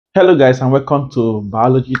Hello guys and welcome to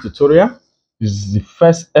biology tutorial. This is the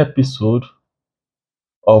first episode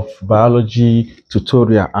of biology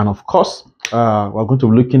tutorial, and of course we're going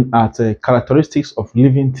to be looking at characteristics of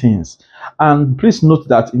living things. And please note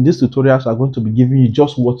that in this tutorials I'm going to be giving you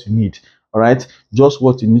just what you need. All right, just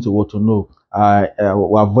what you need to know.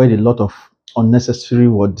 We avoid a lot of unnecessary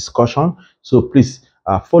word discussion, so please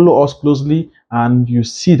follow us closely and you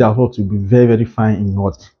see that what will be very fine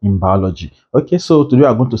in biology. Okay, so today we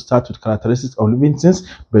are going to start with characteristics of living things,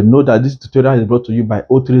 but know that this tutorial is brought to you by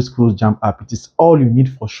O3 Schools JAMB app. It is all you need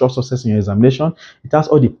for sure success in your examination. It has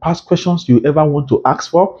all the past questions you ever want to ask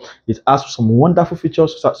for. It has some wonderful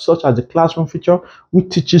features such as the classroom feature, which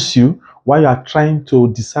teaches you while you are trying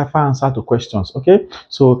to decipher answer to questions. Okay,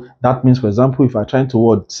 so that means, for example, if you are trying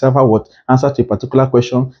to decipher answer to a particular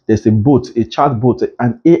question, there's a chat bot,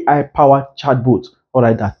 an AI powered chat bot, all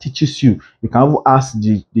right, that teaches you. You can even ask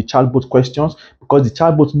the chatbot questions, because the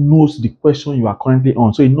chatbot knows the question you are currently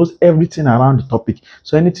on, so it knows everything around the topic.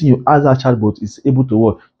 So anything you ask that chatbot is able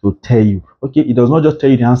to tell you. Okay, it does not just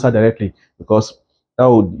tell you the answer directly, because that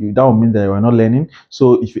would mean that you are not learning.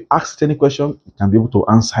 So if you ask any question, it can be able to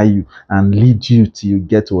answer you and lead you till you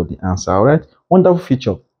get to the answer. All right, wonderful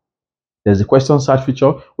feature. There's a question search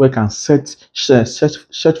feature where you can search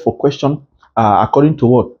for question according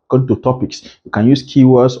to topics. You can use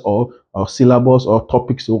keywords or syllables or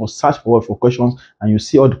topics to search for questions, and you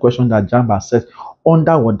see all the questions that JAMB has set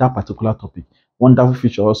under that particular topic. Wonderful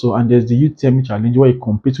feature also. And there's the UTME challenge where you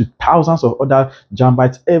compete with thousands of other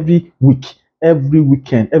JAMBites every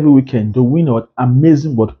weekend to win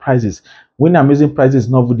amazing prizes. Winning amazing prizes is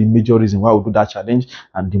not the major reason why we do that challenge,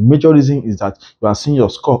 and the major reason is that you are seeing your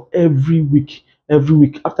score every week.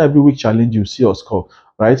 After every week challenge, you see your score,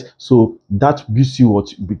 right? So that gives you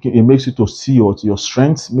it makes you to see your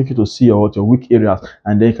strengths, make you to see your weak areas,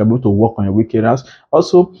 and then you can be able to work on your weak areas.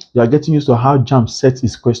 Also, you are getting used to how JAMB sets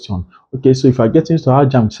its question. Okay, so if you are getting used to how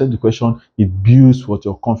JAMB sets the question, it builds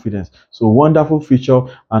your confidence. So wonderful feature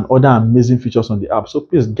and other amazing features on the app. So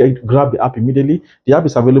please grab the app immediately. The app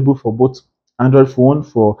is available for both Android phone,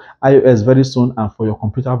 for iOS very soon, and for your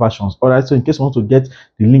computer versions. All right, so in case you want to get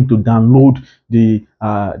the link to download the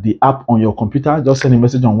app on your computer, just send a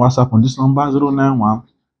message on WhatsApp on this number 091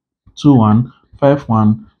 21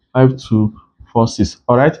 51 5246.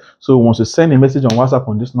 All right, so once you send a message on WhatsApp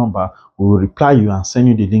on this number, we will reply you and send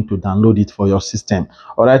you the link to download it for your system.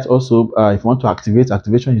 All right, also if you want to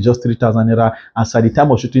activation is just 3,000 naira as at the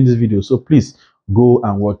time of shooting this video. So please go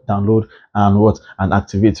and download and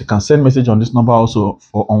activate. You can send message on this number also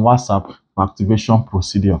on WhatsApp for activation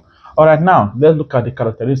procedure. All right, now let's look at the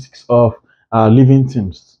characteristics of living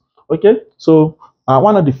things. Okay, so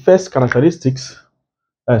one of the first characteristics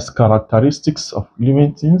as characteristics of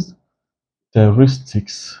living things,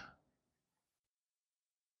 characteristics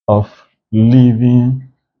of living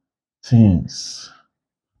things.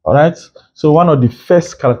 All right, so one of the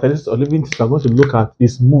first characteristics of living things we're going to look at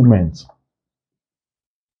is movement.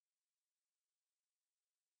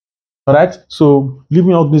 All right, so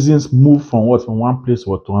living organisms move from one place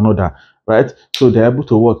to another, right? So they're able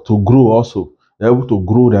to grow also. They're able to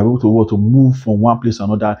grow. They're able to move from one place to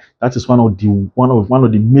another. That is one of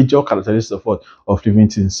the major characteristics of living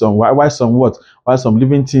things. So why some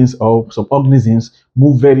living things or some organisms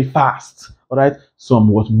move very fast. All right, some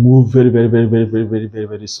move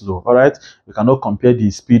very slow. All right, you cannot compare the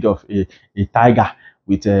speed of a tiger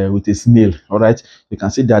with a snail. All right, you can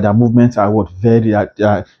see that their movements are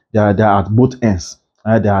they are at both ends.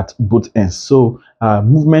 They are at both ends. So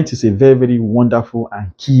movement is a very wonderful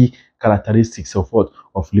and key characteristics of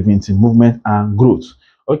living things, movement and growth.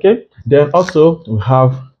 Okay, then also we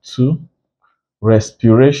have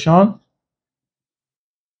respiration.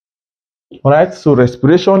 All right, so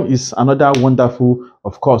respiration is another wonderful,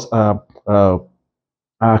 of course,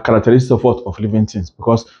 characteristics of living things,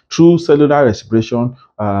 because through cellular respiration,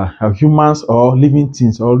 humans or living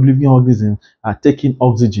things or living organisms are taking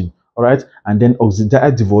oxygen, all right, and then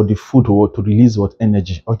oxidize the food to release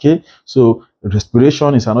energy. Okay, so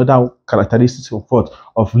respiration is another characteristic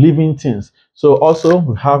of living things. So also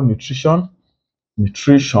we have nutrition.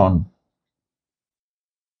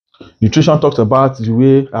 Nutrition talks about the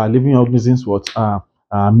way living organisms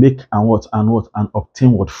make and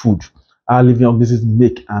obtain food. How living organisms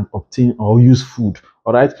make and obtain or use food.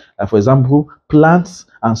 All right. For example, plants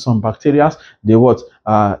and some bacteria, they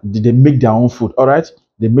make their own food. All right.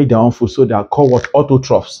 They make their own food, so they are called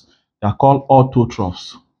autotrophs. They are called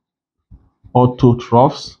autotrophs.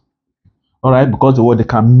 Autotrophs. All right, because they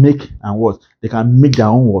can make they can make their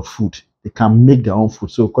own food. they can make their own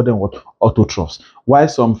food. So we call them what? Autotrophs. While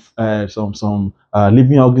some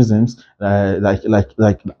living organisms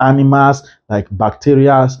like animals, like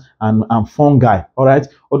bacteria and fungi, all right,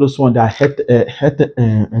 all those ones, they are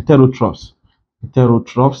heterotrophs.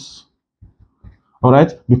 Heterotrophs, all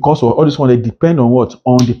right, because all this one, they depend on what?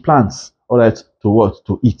 On the plants, all right, to what?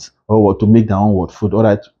 To eat, or what? To make their own what? Food, all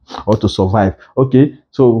right, or to survive. Okay,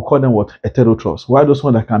 so we call them what? Heterotrophs. While those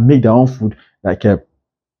ones that can make their own food, like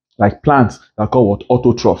plants, that are called what?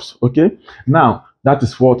 Autotrophs. Okay, now that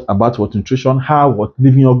is what about what nutrition, how what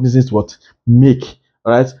living organisms what make,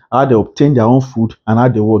 all right, how they obtain their own food and how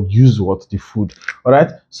they would use what? The food. All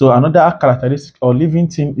right, so another characteristic or living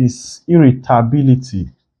thing is irritability.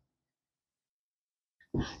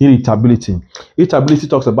 Irritability. Irritability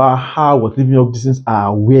talks about how what living organisms are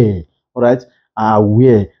aware, all right, are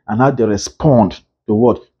aware, and how they respond to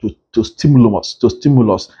what? To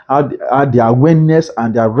stimulus, how their awareness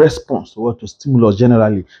and their response to what? To stimulus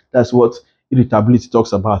generally. That's what irritability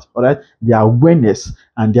talks about, all right, their awareness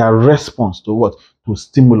and their response to what? To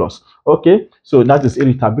stimulus. Okay, so that is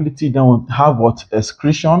irritability. Then we have what?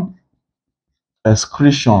 Excretion.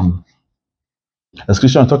 Excretion.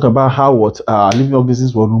 Excretion talk about how what living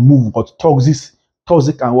organisms will remove what?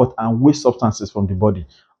 Toxic and what? And waste substances from the body.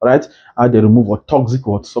 All right, how they remove what? Toxic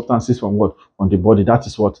what? Substances from what? From the body. That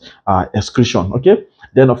is what? Excretion. Okay,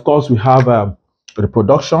 then of course we have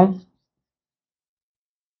reproduction.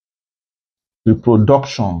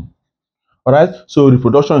 Reproduction. All right, so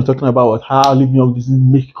reproduction is talking about what? How living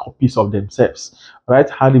organisms make copies of themselves. All right,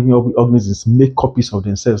 how living organisms make copies of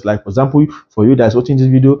themselves. Like, for example, for you that is watching this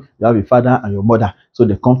video, you have a father and your mother, so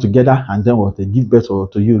they come together and then what? They give birth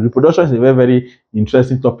to you. Reproduction is a very, very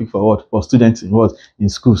interesting topic for what? For students in what? In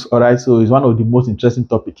schools. All right, so it's one of the most interesting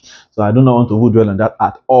topics. So I do not want to dwell on that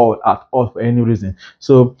at all for any reason.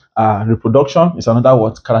 So reproduction is another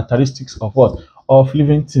what? Characteristics of what? Of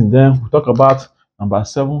living things. Then we talk about number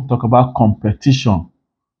 7, talk about competition.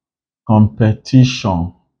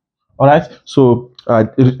 Competition. All right. So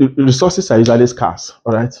resources are usually scarce.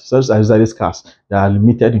 All right. Resources are usually scarce. They are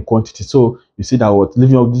limited in quantity. So you see that what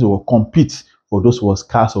living organisms will compete for those who are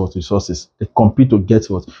scarce of resources. They compete to get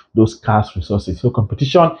what? Those scarce resources. So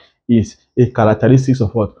competition is a characteristic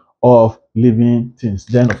of what? Of living things.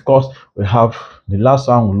 Then of course we have the last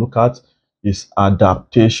one we look at is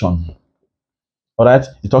adaptation. All right,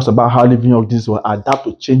 it talks about how living organisms will adapt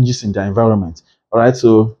to changes in their environment. All right,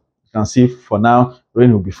 so you can see for now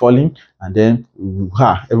rain will be falling, and then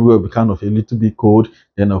everywhere will be kind of a little bit cold.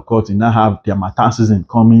 Then of course you now have the harmattan season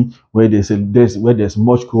coming, where there's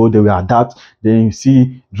much cold, they will adapt. Then you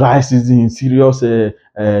see dry season, serious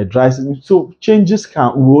dry season. So changes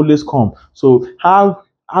will always come. So how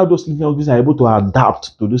those living organisms are able to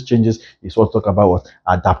adapt to those changes is what talk about what?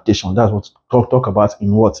 Adaptation. That's what talk about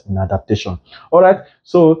in what? In adaptation. All right,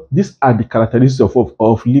 so these are the characteristics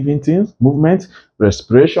of living things: movement,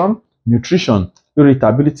 respiration, nutrition,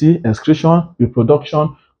 irritability, excretion,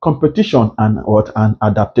 reproduction, competition, and what? And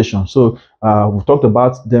adaptation. So we've talked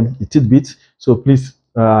about them a tidbit. So please,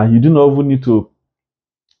 you do not even need to,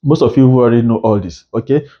 most of you already know all this,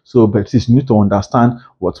 okay? So but please, you need to understand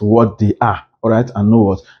what they are, all right, and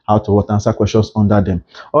know how to answer questions under them.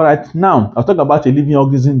 All right, now I'll talk about a living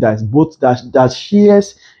organism that is both that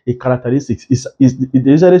shares a characteristics. They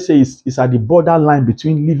usually say it's at the borderline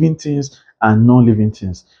between living things and non-living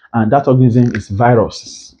things, and that organism is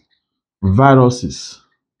viruses. Viruses.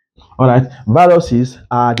 All right, viruses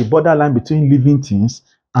are the borderline between living things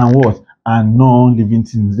and what? And non-living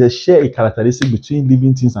things. They share a characteristic between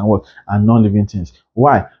living things and what? And non-living things.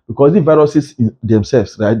 Why? Because the viruses in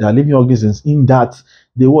themselves, right, they are living organisms in that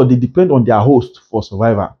they depend on their host for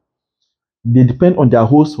survival. They depend on their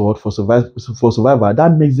host for survival.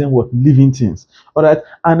 That makes them what? Living things. All right,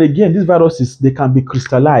 and again, these viruses, they can be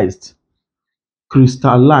crystallized.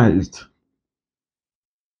 Crystallized.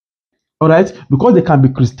 All right, because they can be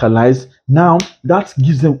crystallized. Now that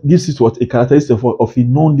gives it what? A characteristic of a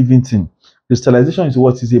non-living thing. Crystallization is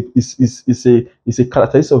what? Is a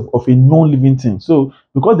characteristic of a non-living thing. So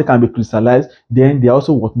because they can be crystallized, then they are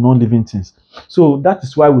also what? Non-living things. So that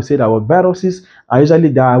is why we say that what? Viruses are usually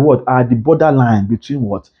the borderline between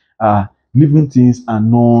what? Living things and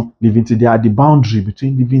non-living things. They are the boundary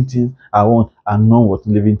between living things and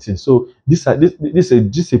non-living things. So this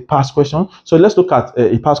is a past question. So let's look at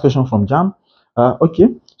a past question from JAMB. Okay,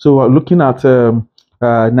 so we're looking at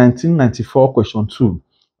 1994 question 2.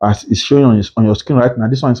 As it's showing on your screen right now.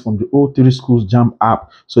 This one is from the O3 Schools JAMB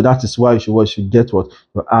app. So that is why you should get your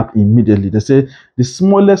app immediately. They say the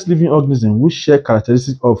smallest living organism which share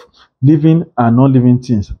characteristics of living and non-living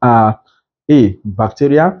things are A,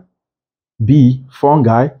 bacteria, B,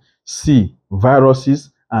 fungi, C,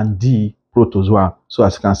 viruses, and D, protozoa. So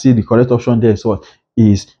as you can see, the correct option there is what?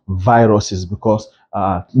 Is viruses, because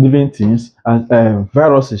living things and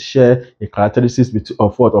viruses share a characteristics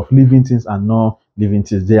of what? Of living things and non-living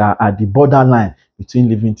things. They are at the borderline between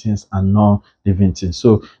living things and non-living things.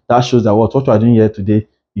 So that shows that what we are doing here today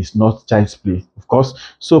is not child's play, of course.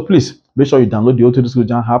 So please make sure you download the Auto Disco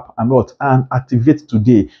JAMB app and activate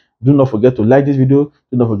today. Do not forget to like this video.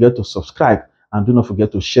 Do not forget to subscribe, and do not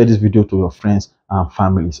forget to share this video to your friends and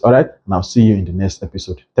families. All right, and I'll see you in the next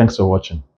episode. Thanks for watching.